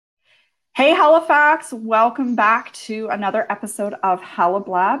Hey Halifax, welcome back to another episode of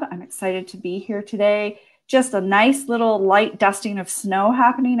Halablab. I'm excited to be here today. Just a nice little light dusting of snow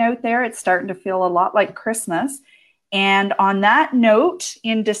happening out there. It's starting to feel a lot like Christmas. And on that note,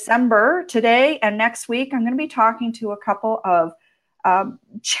 in December, today and next week, I'm going to be talking to a couple of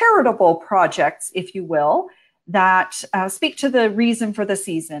charitable projects, if you will, that speak to the reason for the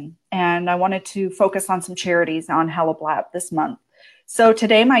season. And I wanted to focus on some charities on Halablab this month. So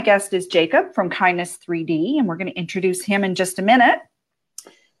today my guest is Jacob from Kindness 3D, and we're going to introduce him in just a minute.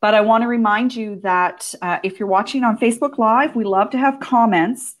 But I want to remind you that if you're watching on Facebook Live, we love to have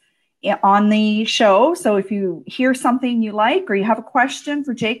comments on the show. So if you hear something you like or you have a question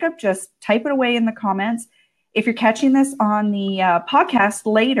for Jacob, just type it away in the comments. If you're catching this on the podcast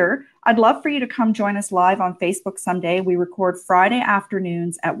later, I'd love for you to come join us live on Facebook someday. We record Friday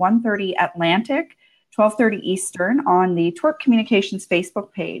afternoons at 1:30 Atlantic, 12:30 Eastern on the Twerk Communications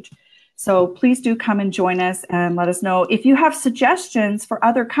Facebook page. So please do come and join us and let us know if you have suggestions for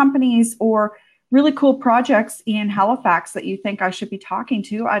other companies or really cool projects in Halifax that you think I should be talking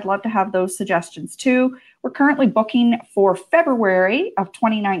to. I'd love to have those suggestions too. We're currently booking for February of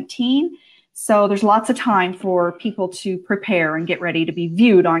 2019. So there's lots of time for people to prepare and get ready to be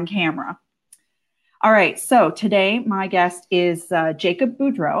viewed on camera. All right. So today my guest is Jacob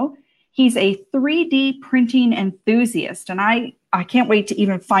Boudreau. He's a 3D printing enthusiast, and I can't wait to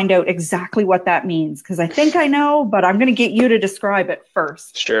even find out exactly what that means, because I think I know, but I'm going to get you to describe it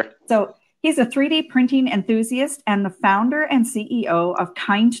first. Sure. So he's a 3D printing enthusiast and the founder and CEO of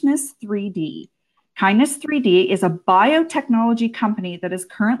Kindness 3D. Kindness 3D is a biotechnology company that is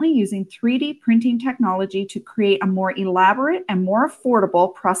currently using 3D printing technology to create a more elaborate and more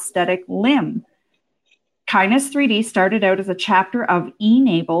affordable prosthetic limb. Kindness 3D started out as a chapter of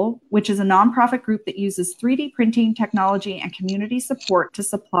eNable, which is a nonprofit group that uses 3D printing technology and community support to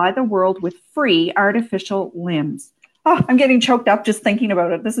supply the world with free artificial limbs. Oh, I'm getting choked up just thinking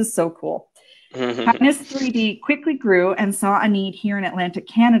about it. This is so cool. Kindness 3D quickly grew and saw a need here in Atlantic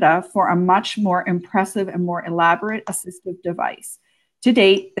Canada for a much more impressive and more elaborate assistive device. To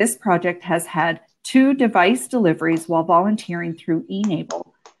date, this project has had 2 device deliveries while volunteering through eNable.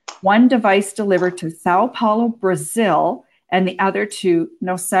 One device delivered to Sao Paulo, Brazil, and the other to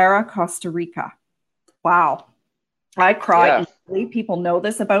Nosara, Costa Rica. Wow. I cry easily. People know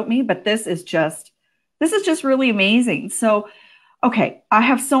this about me, but this is just really amazing. So, okay, I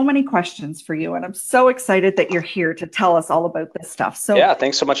have so many questions for you, and I'm so excited that you're here to tell us all about this stuff. So yeah,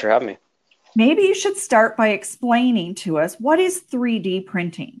 thanks so much for having me. Maybe you should start by explaining to us, what is 3D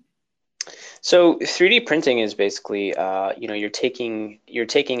printing? So 3D printing is basically, you're taking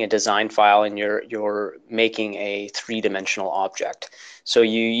a design file and you're making a 3-dimensional object. So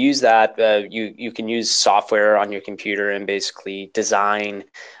you use that. You can use software on your computer and basically design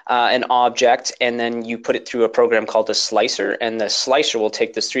an object, and then you put it through a program called a slicer, and the slicer will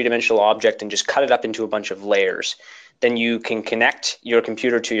take this 3-dimensional object and just cut it up into a bunch of layers. Then you can connect your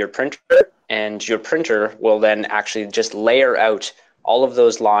computer to your printer, and your printer will then actually just layer out all of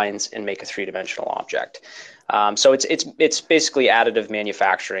those lines and make a 3-dimensional object. So it's basically additive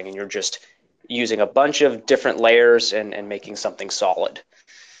manufacturing, and you're just using a bunch of different layers and making something solid.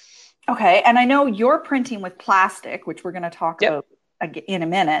 Okay, and I know you're printing with plastic, which we're going to talk about in a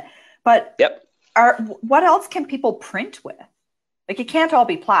minute, but what else can people print with? Like, it can't all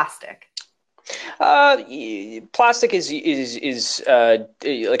be plastic. Plastic is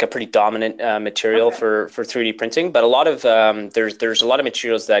like a pretty dominant material for 3D printing, but a lot of there's a lot of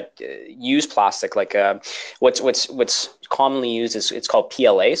materials that use plastic. Like what's commonly used is, it's called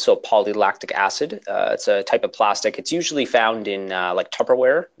PLA, so polylactic acid. It's a type of plastic. It's usually found in like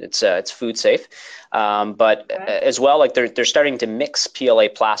Tupperware. It's food safe, but as well, like they're starting to mix PLA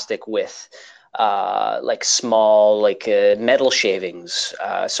plastic with like small metal shavings.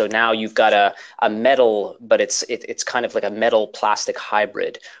 So now you've got a metal, but it's kind of like a metal plastic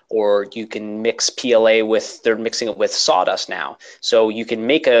hybrid. Or you can mix PLA with, they're mixing it with sawdust now. So you can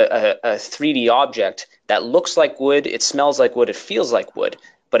make a 3D object that looks like wood, it smells like wood, it feels like wood,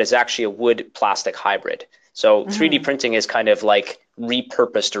 but it's actually a wood plastic hybrid. So 3D printing is kind of like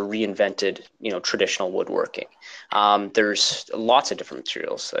repurposed or reinvented, traditional woodworking. There's lots of different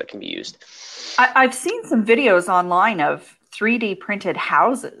materials that can be used. I've seen some videos online of 3D printed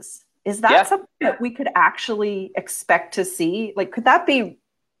houses. Is that something that we could actually expect to see? Like, could that be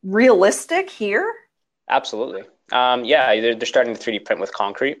realistic here? Absolutely. They're starting to 3D print with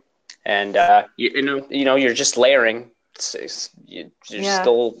concrete, and you're just layering. You're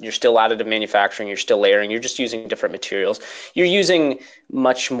still additive manufacturing. You're still layering. You're just using different materials. You're using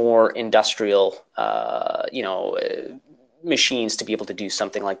much more industrial, machines to be able to do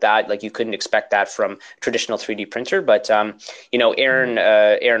something like that. Like you couldn't expect that from traditional 3D printer. But Aaron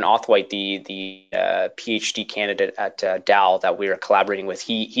Othwhite, the PhD candidate at Dal that we are collaborating with,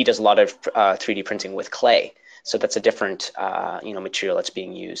 he does a lot of 3D printing with clay. So that's a different material that's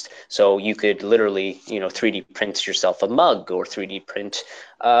being used. So you could literally 3D print yourself a mug, or 3D print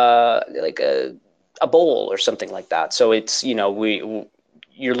like a bowl or something like that. So it's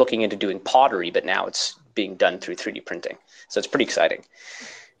you're looking into doing pottery, but now it's being done through 3D printing. So it's pretty exciting.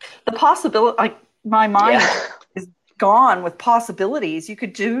 The possibility, like my mind is gone with possibilities. You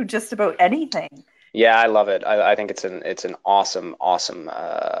could do just about anything. Yeah, I love it. I think it's an awesome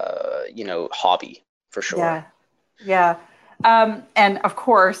hobby for sure. Yeah, yeah. And of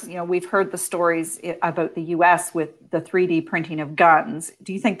course, we've heard the stories about the US with the 3D printing of guns.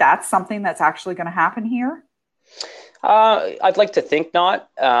 Do you think that's something that's actually going to happen here? I'd like to think not.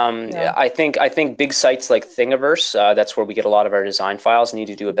 I think big sites like Thingiverse, that's where we get a lot of our design files, need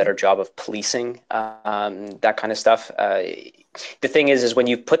to do a better job of policing that kind of stuff. The thing is when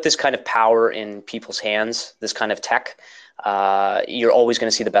you put this kind of power in people's hands, this kind of tech, you're always going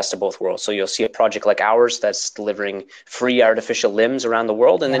to see the best of both worlds. So you'll see a project like ours that's delivering free artificial limbs around the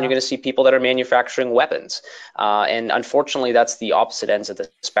world, and then you're going to see people that are manufacturing weapons. And unfortunately, that's the opposite ends of the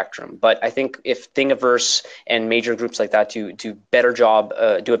spectrum. But I think if Thingiverse and major groups like that do a better job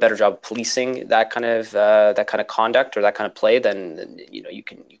of policing that kind of conduct or that kind of play, then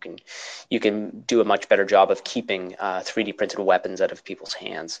you can do a much better job of keeping 3D printed weapons out of people's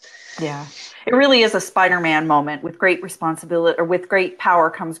hands. Yeah, it really is a Spider-Man moment. With great responsibility, or with great power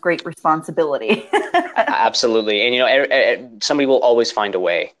comes great responsibility. Absolutely. And somebody will always find a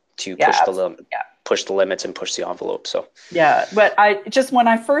way to push the limits and push the envelope. So yeah, but when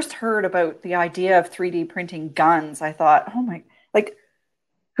I first heard about the idea of 3D printing guns, I thought, oh my, like,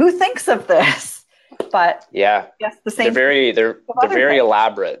 who thinks of this? But yeah, yes, the same. They're very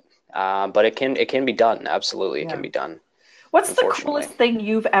elaborate, but it can be done. Absolutely, it can be done. What's the coolest thing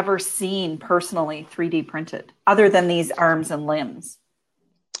you've ever seen personally 3D printed, other than these arms and limbs?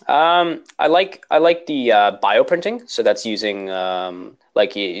 I like the bioprinting. So that's using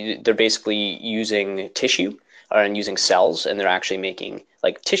they're basically using tissue and using cells, and they're actually making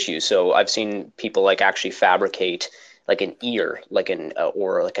like tissue. So I've seen people like actually fabricate like an ear,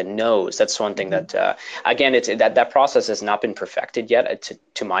 or like a nose. That's one thing that again, it's that process has not been perfected yet,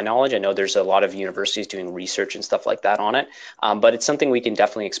 to my knowledge. I know there's a lot of universities doing research and stuff like that on it, but it's something we can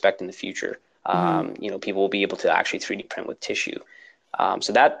definitely expect in the future. People will be able to actually 3D print with tissue.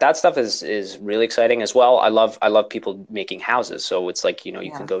 So that stuff is really exciting as well. I love people making houses. So it's like, you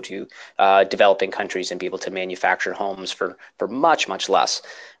can go to developing countries and be able to manufacture homes for much, much less.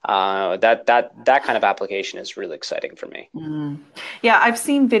 That kind of application is really exciting for me. Yeah, I've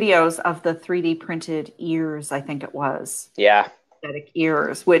seen videos of the 3D printed ears, I think it was. Yeah. Prosthetic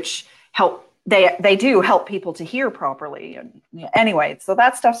ears, which help, they do help people to hear properly. And anyway, so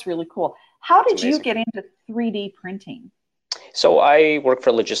that stuff's really cool. How did you get into 3D printing? So I work for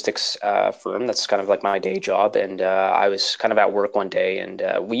a logistics firm. That's kind of like my day job. And I was kind of at work one day, and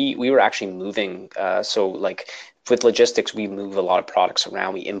we were actually moving. So like with logistics, we move a lot of products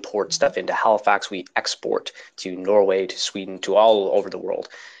around. We import stuff into Halifax. We export to Norway, to Sweden, to all over the world.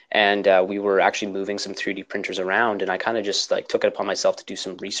 And we were actually moving some 3D printers around, and I kind of just like took it upon myself to do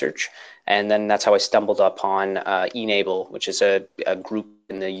some research. And then that's how I stumbled upon Enable, which is a group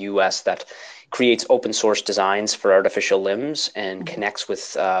in the US that creates open source designs for artificial limbs and connects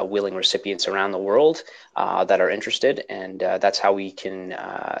with willing recipients around the world that are interested. And that's how we can,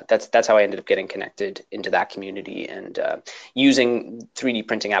 that's how I ended up getting connected into that community and using 3D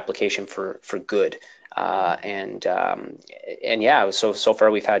printing application for good. And yeah, so far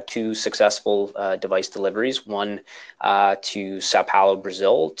we've had 2 successful device deliveries, one to Sao Paulo,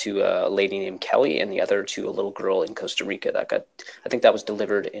 Brazil, to a lady named Kelly, and the other to a little girl in Costa Rica I think that was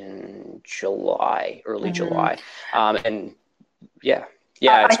delivered in July, early July. And yeah.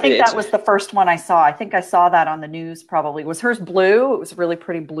 I think that was the first one I saw. I think I saw that on the news probably. Was hers blue? It was a really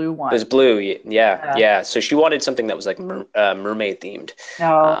pretty blue one. It was blue, yeah. So she wanted something that was like mermaid themed.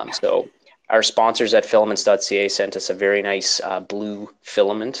 So our sponsors at filaments.ca sent us a very nice blue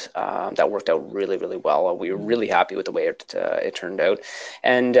filament that worked out really, really well. We were really happy with the way it turned out.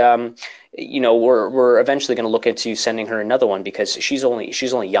 And we're eventually going to look into sending her another one, because she's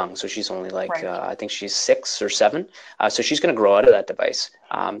only young, so she's only like I think she's 6 or 7, so she's going to grow out of that device.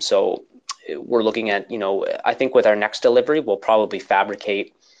 So we're looking at I think with our next delivery we'll probably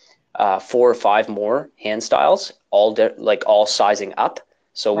fabricate 4 or 5 more hand styles, all sizing up.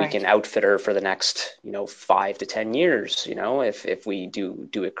 So we Right. can outfit her for the next, 5 to 10 years, if we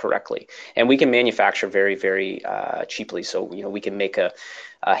do it correctly. And we can manufacture very, very cheaply. So, we can make a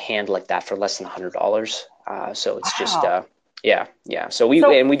hand like that for less than $100. So it's just, Wow. yeah, yeah. So,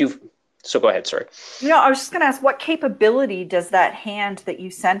 And we do, so go ahead, sorry. I was just going to ask, what capability does that hand that you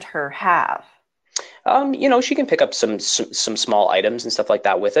sent her have? She can pick up some small items and stuff like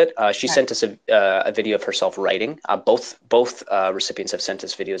that with it. She Okay. sent us a video of herself writing. Both recipients have sent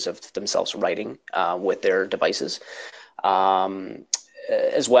us videos of themselves writing with their devices.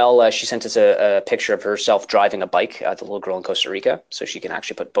 As well, she sent us a picture of herself driving a bike, the little girl in Costa Rica, so she can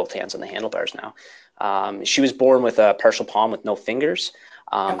actually put both hands on the handlebars now. She was born with a partial palm with no fingers.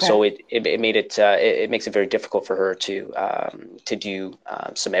 Okay. So it made it makes it very difficult for her to do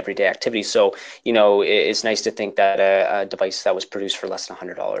some everyday activities. So it's nice to think that a device that was produced for less than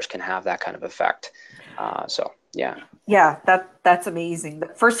 $100 can have that kind of effect. So yeah, Yeah, that's amazing.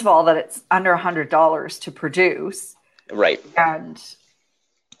 First of all, that it's under $100 to produce, right. and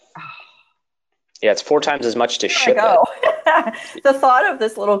Yeah, it's 4 times as much to there I ship it. go. The thought of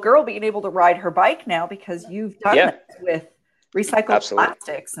this little girl being able to ride her bike now because you've done Yeah, this with recycled absolutely.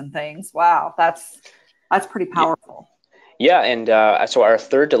 plastics and things. Wow, that's pretty Yeah. powerful. Yeah, and so our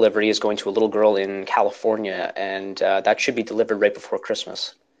third delivery is going to a little girl in California, and that should be delivered right before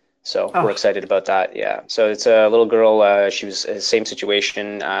Christmas. So we're Oh, excited about that. Yeah. So it's a little girl. She was same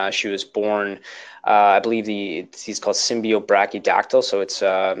situation. She was born, I believe he's called symbiobrachydactyl. So it's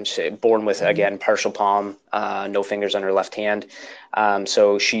born with, again, partial palm, no fingers on her left hand.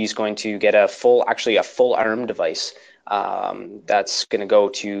 So she's going to get actually a full arm device that's going to go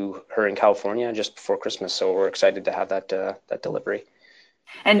to her in California just before Christmas. So we're excited to have that delivery.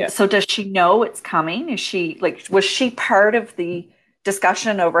 and Yeah. so does she know it's coming? Is she like, was she part of the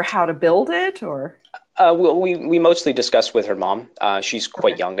discussion over how to build it, or? We mostly discussed with her mom. She's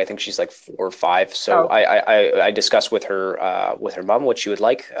quite Okay. young. I think she's like 4 or 5. So Oh, okay. I discussed with her mom what she would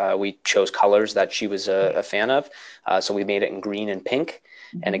like. We chose colors that she was a fan of. So we made it in green and pink.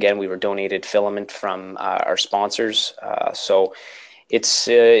 And Mhm. again, we were donated filament from our sponsors. So it's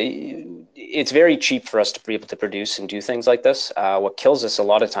very cheap for us to be able to produce and do things like this. What kills us a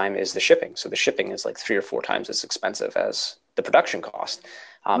lot of time is the shipping. So the shipping is like 3 or 4 times as expensive as the production cost.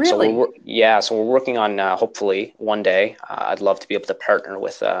 So Really? we're working on hopefully one day. I'd love to be able to partner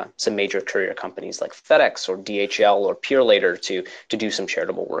with some major courier companies like FedEx or DHL or Purelator to do some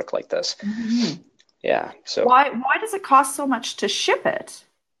charitable work like this. Mhm. Yeah. So Why does it cost so much to ship it?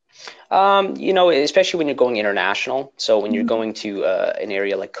 especially when you're going international. So when you're Mhm. going to an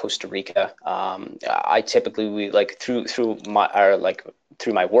area like Costa Rica, I typically we like through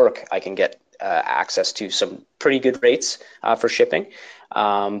my work, I can get access to some pretty good rates for shipping.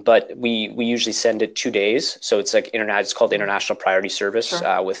 But we usually send it 2 days, so it's like it's called International Priority Service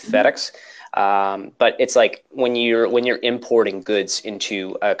Sure. with Mhm. FedEx. But it's like when you're importing goods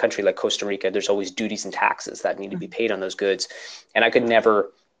into a country like Costa Rica, there's always duties and taxes that need to be paid on those goods, and I could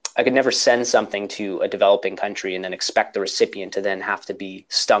never send something to a developing country and then expect the recipient to then have to be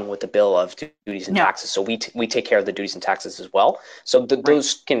stung with the bill of duties and No, taxes. So we take care of the duties and taxes as well. So right,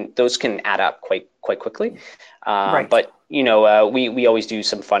 those can add up quite quickly. right. But we always do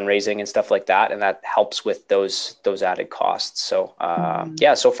some fundraising and stuff like that, and that helps with those added costs. So Mhm.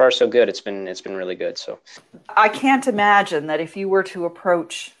 yeah, so far so good. It's been really good. So I can't imagine that if you were to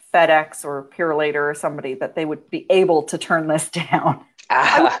approach FedEx or Purelator or somebody that they would be able to turn this down.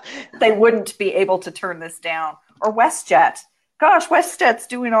 I would, they wouldn't be able to turn this down. Or WestJet. Gosh, WestJet's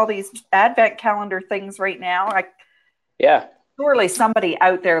doing all these advent calendar things right now. yeah. Surely somebody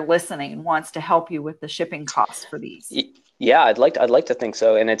out there listening wants to help you with the shipping costs for these. Yeah, I'd like to think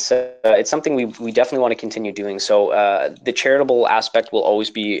so, and it's something we definitely want to continue doing. So the charitable aspect will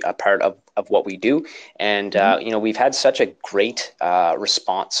always be a part of what we do, and Mhm. we've had such a great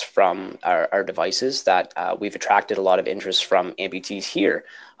response from our devices that we've attracted a lot of interest from amputees here,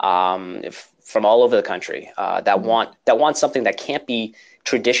 from all over the country that want something that can't be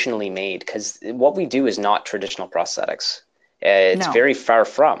traditionally made, because what we do is not traditional prosthetics. It's No. very far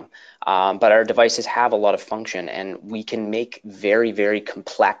from. But our devices have a lot of function, and we can make very, very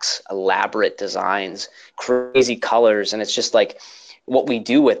complex, elaborate designs, crazy colors, and it's just like what we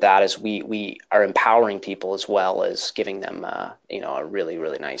do with that is we are empowering people as well as giving them a really,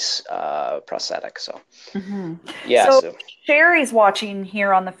 really nice prosthetic. So Mhm. yeah, So so Sherry's watching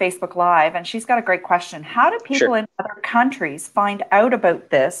here on the Facebook Live, and she's got a great question. How do people sure. in other countries find out about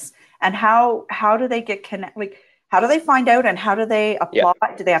this, and how do they get connect? Like, how do they find out, and how do they Yeah.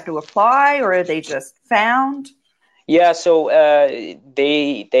 apply? Do they have to apply, or are they just found? Yeah, so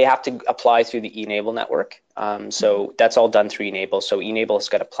they have to apply through the eNable network. So that's all done through eNable. So eNable has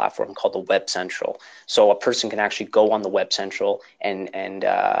got a platform called the Web Central. So a person can actually go on the Web Central and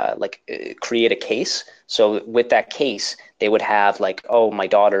create a case. So with that case, they would have like, oh, my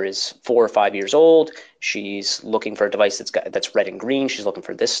daughter is 4 or 5 years old. She's looking for a device that's red and green. She's looking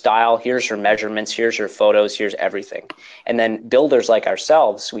for this style. Here's her measurements. Here's her photos. Here's everything. And then builders like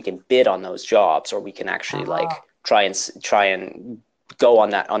ourselves, we can bid on those jobs, or we can actually try and go on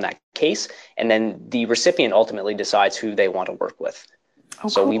that case, and then the recipient ultimately decides who they want to work with. Oh,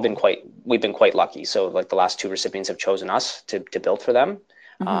 so cool. we've been quite lucky. So like the last 2 recipients have chosen us to build for them.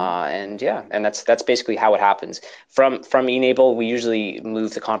 And that's basically how it happens. From eNable, we usually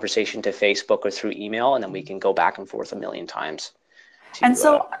move the conversation to Facebook or through email, and then we can go back and forth a million times. And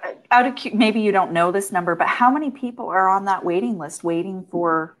so maybe you don't know this number, but how many people are on that waiting list waiting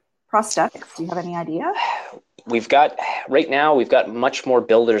for prosthetics? Do you have any idea? Right now we've got much more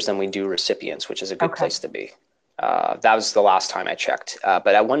builders than we do recipients, which is a good place to be. That was the last time I checked.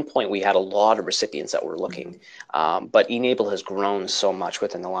 But at one point we had a lot of recipients that were looking. But eNable has grown so much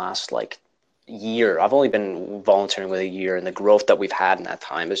within the last year. I've only been volunteering with a year, and the growth that we've had in that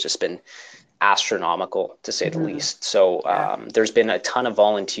time has just been astronomical, to say the least. So there's been a ton of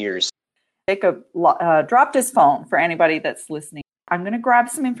volunteers. Jacob dropped his phone for anybody that's listening. I'm going to grab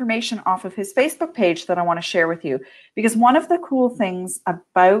some information off of his Facebook page that I want to share with you, because one of the cool things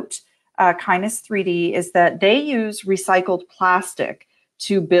about Kindness 3D is that they use recycled plastic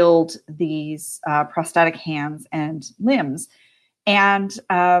to build these prosthetic hands and limbs. And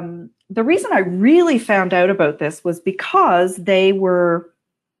the reason I really found out about this was because they were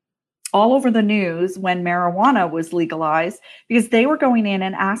all over the news when marijuana was legalized, because they were going in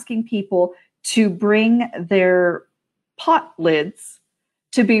and asking people to bring their pot lids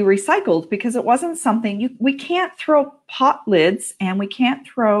to be recycled, because it wasn't something we can't throw pot lids and we can't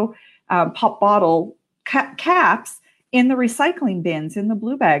throw pop bottle caps in the recycling bins, in the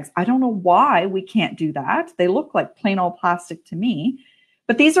blue bags. I don't know why we can't do that. They look like plain old plastic to me,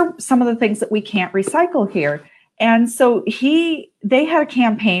 but these are some of the things that we can't recycle here. And so they had a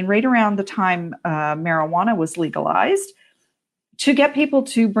campaign right around the time marijuana was legalized to get people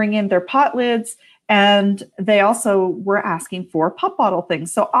to bring in their pot lids. And they also were asking for pop bottle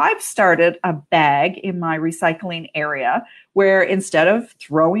things. So I've started a bag in my recycling area where instead of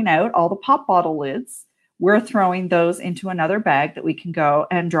throwing out all the pop bottle lids, we're throwing those into another bag that we can go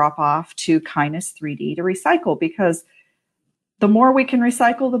and drop off to Kindness 3D to recycle, because the more we can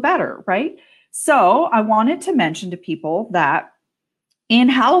recycle, the better, right? So I wanted to mention to people that in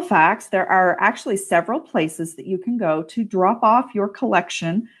Halifax, there are actually several places that you can go to drop off your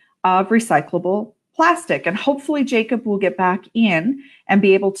collection of recyclable plastic. And hopefully Jacob will get back in and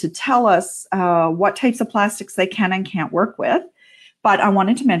be able to tell us what types of plastics they can and can't work with. But I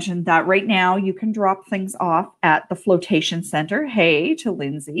wanted to mention that right now you can drop things off at the Flotation Center. Hey to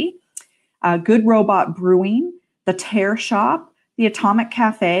Lindsay. Good Robot Brewing, the Tear Shop, the Atomic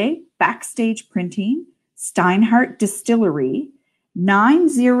Cafe, Backstage Printing, Steinhardt Distillery,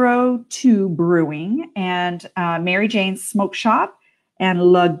 902 Brewing, and Mary Jane's Smoke Shop, and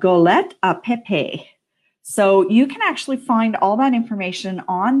La Golette à Pepe. So you can actually find all that information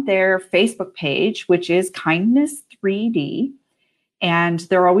on their Facebook page, which is Kindness 3D. And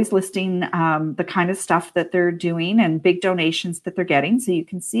they're always listing the kind of stuff that they're doing and big donations that they're getting. So you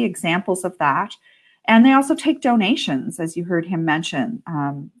can see examples of that. And they also take donations, as you heard him mention.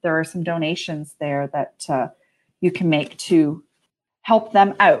 There are some donations there that you can make to help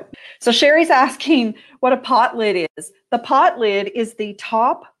them out. So Sherry's asking what a pot lid is. The pot lid is the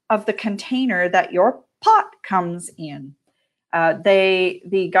top of the container that your pot comes in.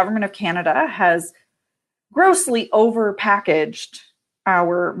 The government of Canada has grossly overpackaged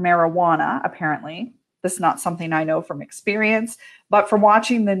our marijuana, apparently. This is not something I know from experience, but from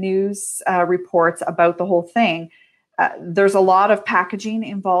watching the news reports about the whole thing, there's a lot of packaging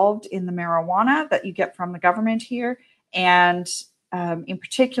involved in the marijuana that you get from the government here. And in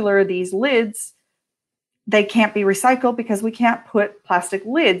particular, these lids, they can't be recycled because we can't put plastic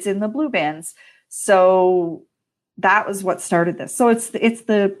lids in the blue bins. So that was what started this. So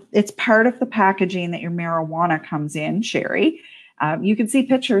it's part of the packaging that your marijuana comes in, Sherry. You can see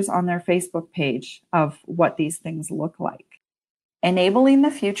pictures on their Facebook page of what these things look like.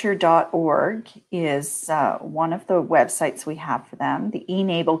 Enablingthefuture.org is one of the websites we have for them, the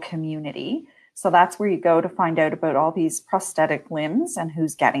eNable community. So that's where you go to find out about all these prosthetic limbs and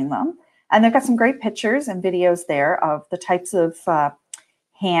who's getting them. And they've got some great pictures and videos there of the types of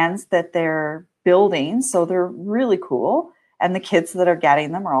hands that they're building. So they're really cool. And the kids that are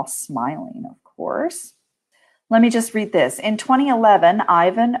getting them are all smiling, of course. Let me just read this. In 2011,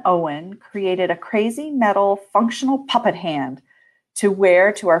 Ivan Owen created a crazy metal functional puppet hand to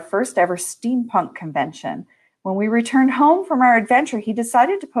wear to our first ever steampunk convention. When we returned home from our adventure, he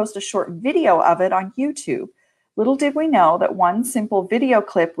decided to post a short video of it on YouTube. Little did we know that one simple video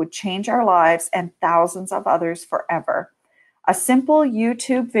clip would change our lives and thousands of others forever. A simple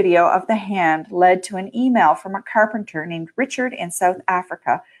YouTube video of the hand led to an email from a carpenter named Richard in South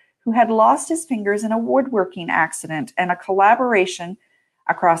Africa who had lost his fingers in a woodworking accident, and a collaboration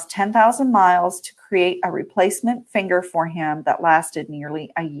across 10,000 miles to create a replacement finger for him that lasted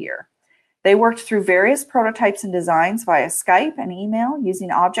nearly a year. They worked through various prototypes and designs via Skype and email using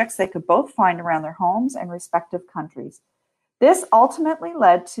objects they could both find around their homes and respective countries. This ultimately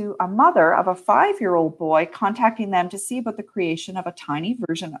led to a mother of a 5-year-old boy contacting them to see about the creation of a tiny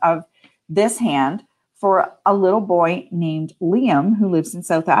version of this hand for a little boy named Liam, who lives in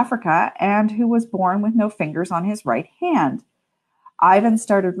South Africa and who was born with no fingers on his right hand. Ivan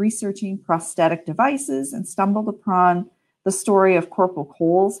started researching prosthetic devices and stumbled upon the story of Corporal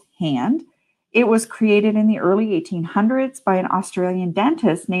Cole's hand. It was created in the early 1800s by an Australian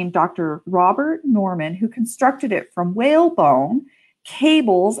dentist named Dr. Robert Norman, who constructed it from whalebone,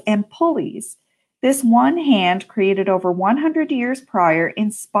 cables, and pulleys. This one hand, created over 100 years prior,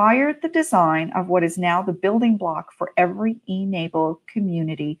 inspired the design of what is now the building block for every eNaBLE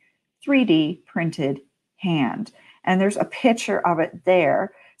community 3D printed hand. And there's a picture of it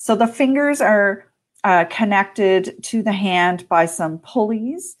there. So the fingers are connected to the hand by some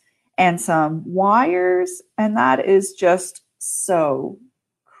pulleys and some wires, and that is just so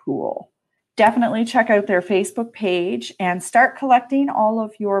cool. Definitely check out their Facebook page and start collecting all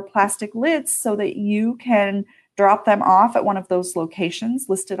of your plastic lids so that you can drop them off at one of those locations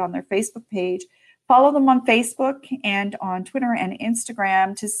listed on their Facebook page. Follow them on Facebook and on Twitter and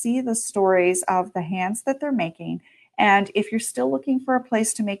Instagram to see the stories of the hands that they're making. And if you're still looking for a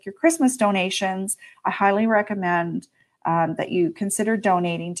place to make your Christmas donations, I highly recommend that you consider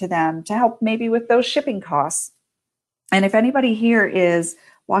donating to them to help maybe with those shipping costs. And if anybody here is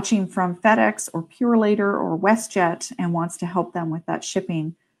watching from FedEx or Purolator or WestJet and wants to help them with that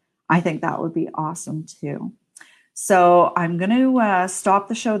shipping, I think that would be awesome too. So I'm going to stop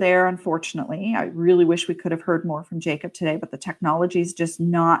the show there, unfortunately. I really wish we could have heard more from Jacob today, but the technology is just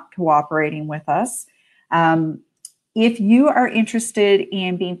not cooperating with us. If you are interested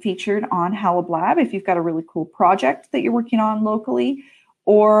in being featured on HalaBlab, if you've got a really cool project that you're working on locally,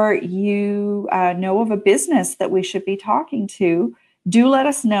 or you know of a business that we should be talking to, do let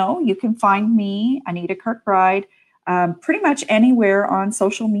us know. You can find me, Anita Kirkbride, pretty much anywhere on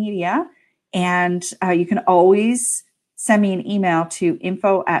social media. And you can always send me an email to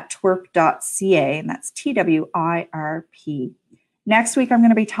info@twirp.ca, and that's TWIRP. Next week, I'm going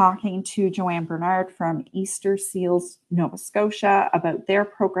to be talking to Joanne Bernard from Easter Seals, Nova Scotia, about their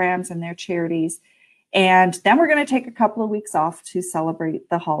programs and their charities. And then we're going to take a couple of weeks off to celebrate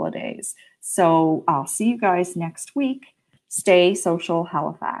the holidays. So I'll see you guys next week. Stay social,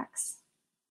 Halifax.